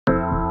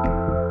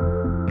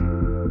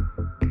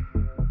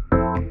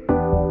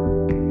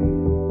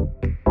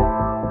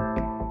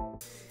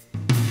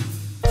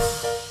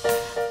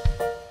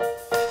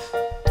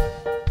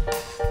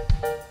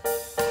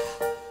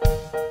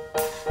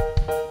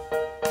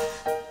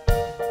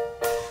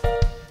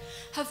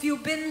Have you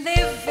been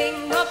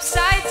living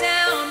upside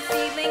down,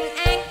 feeling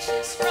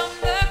anxious from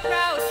the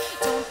crowd?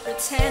 Don't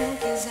pretend,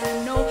 cause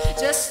I know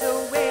just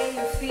the way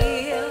you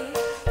feel.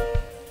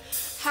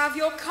 Have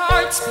your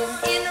cards been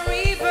in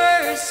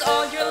reverse,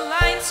 all your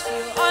lines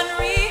feel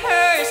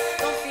unrehearsed?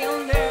 Don't feel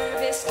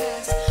nervous,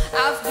 cause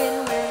I've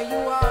been where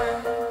you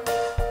are.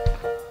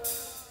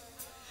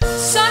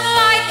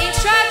 Sunlight ain't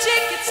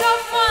tragic, it's all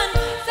fun.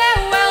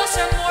 Farewells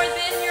are more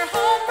than your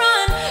home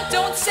run.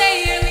 Don't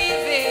say you're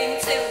leaving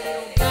till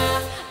you're gone.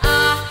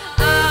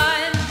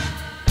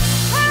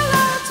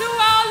 Hello to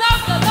all of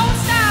the lone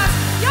stars.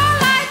 Your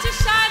light is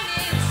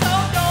shining, so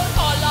don't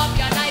call off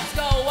your nights.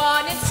 Go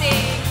on and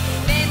sing,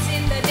 dance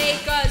in the day,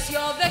 cause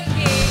you're the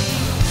king.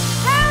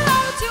 Hello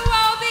to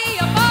all the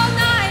up all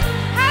night.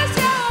 Has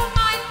your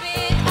mind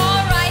been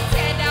alright?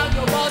 Tear down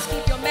your walls,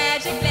 keep your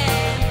magic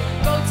band.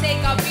 Go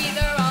take a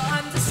breather,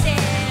 I'll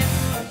understand.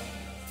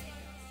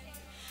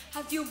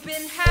 Have you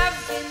been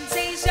having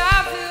deja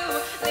vu,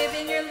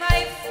 living your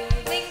life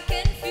feeling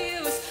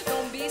confused?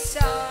 Don't be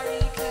sorry,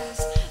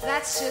 cause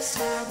that's just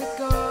how it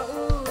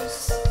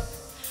goes.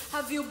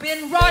 Have you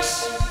been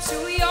rushing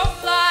to your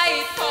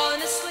flight,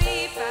 falling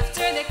asleep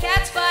after the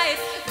cat's bite?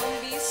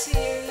 Don't be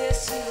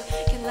serious, you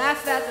can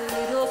laugh at the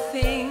little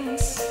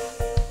things.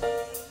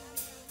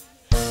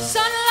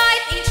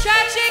 Sunlight ain't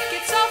tragic,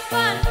 it's all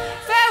fun.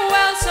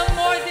 Farewells are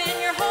more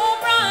than your home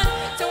run.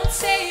 Don't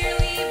say you're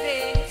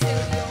leaving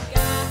till you're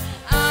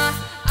gone.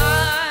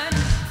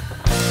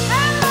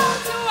 Hello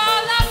to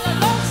all of the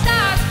lone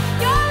stars.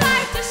 Your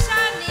light is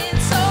shining,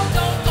 so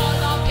don't call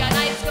off your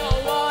nights. Go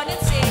on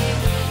and sing,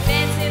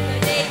 dance in the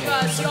day,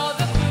 cause you're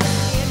the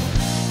queen.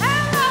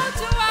 Hello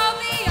to all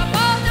the up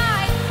all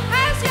night.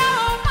 Has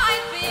your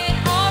mind been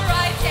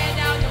alright? Tear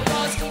down your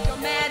walls, keep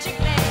your magic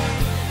land.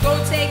 Go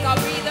take a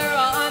breather,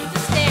 I'll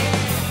understand.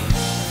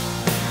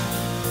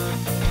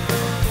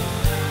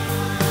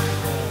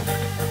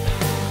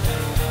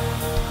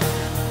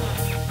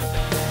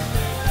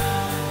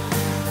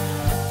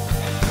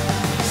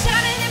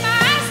 Shining in my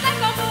eyes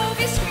like a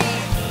movie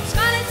screen,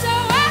 smiling so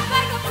wet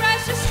like a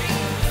precious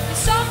dream.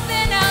 There's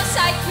something else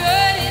I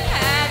couldn't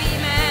have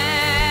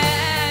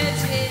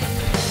imagined.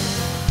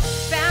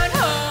 Found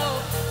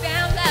hope,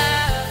 found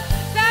love,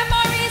 found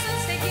more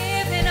reasons to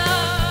give it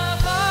up.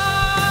 Oh,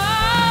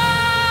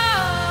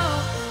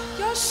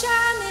 you're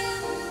shining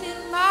in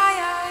my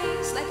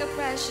eyes like a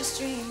precious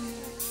dream.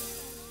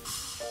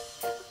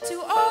 To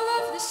all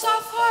of the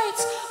soft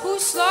hearts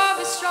whose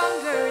love is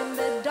stronger in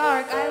the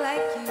dark, I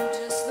like you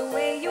just the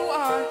way you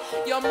are.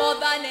 You're more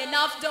than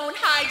enough, don't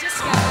hide your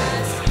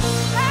scars.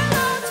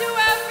 Hello to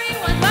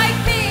everyone like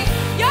me.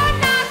 You're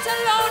not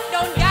alone,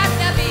 don't got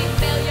to be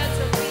millions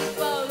of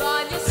people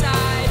on your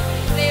side.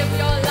 Live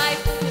your life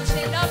with your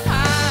chin up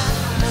high.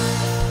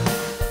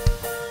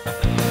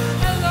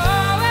 Hello,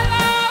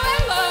 hello,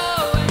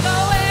 hello, hello,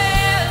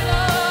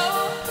 hello.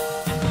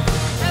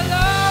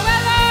 Hello,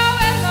 hello,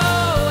 hello,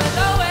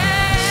 hello, hello.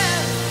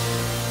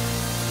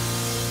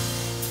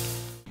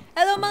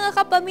 Hello mga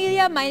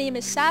kapamilya, my name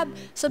is Sab.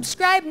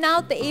 Subscribe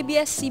now to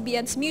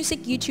ABS-CBN's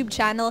music YouTube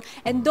channel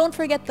and don't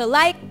forget to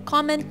like,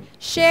 comment,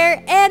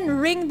 share, and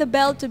ring the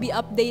bell to be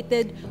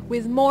updated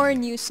with more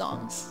new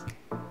songs.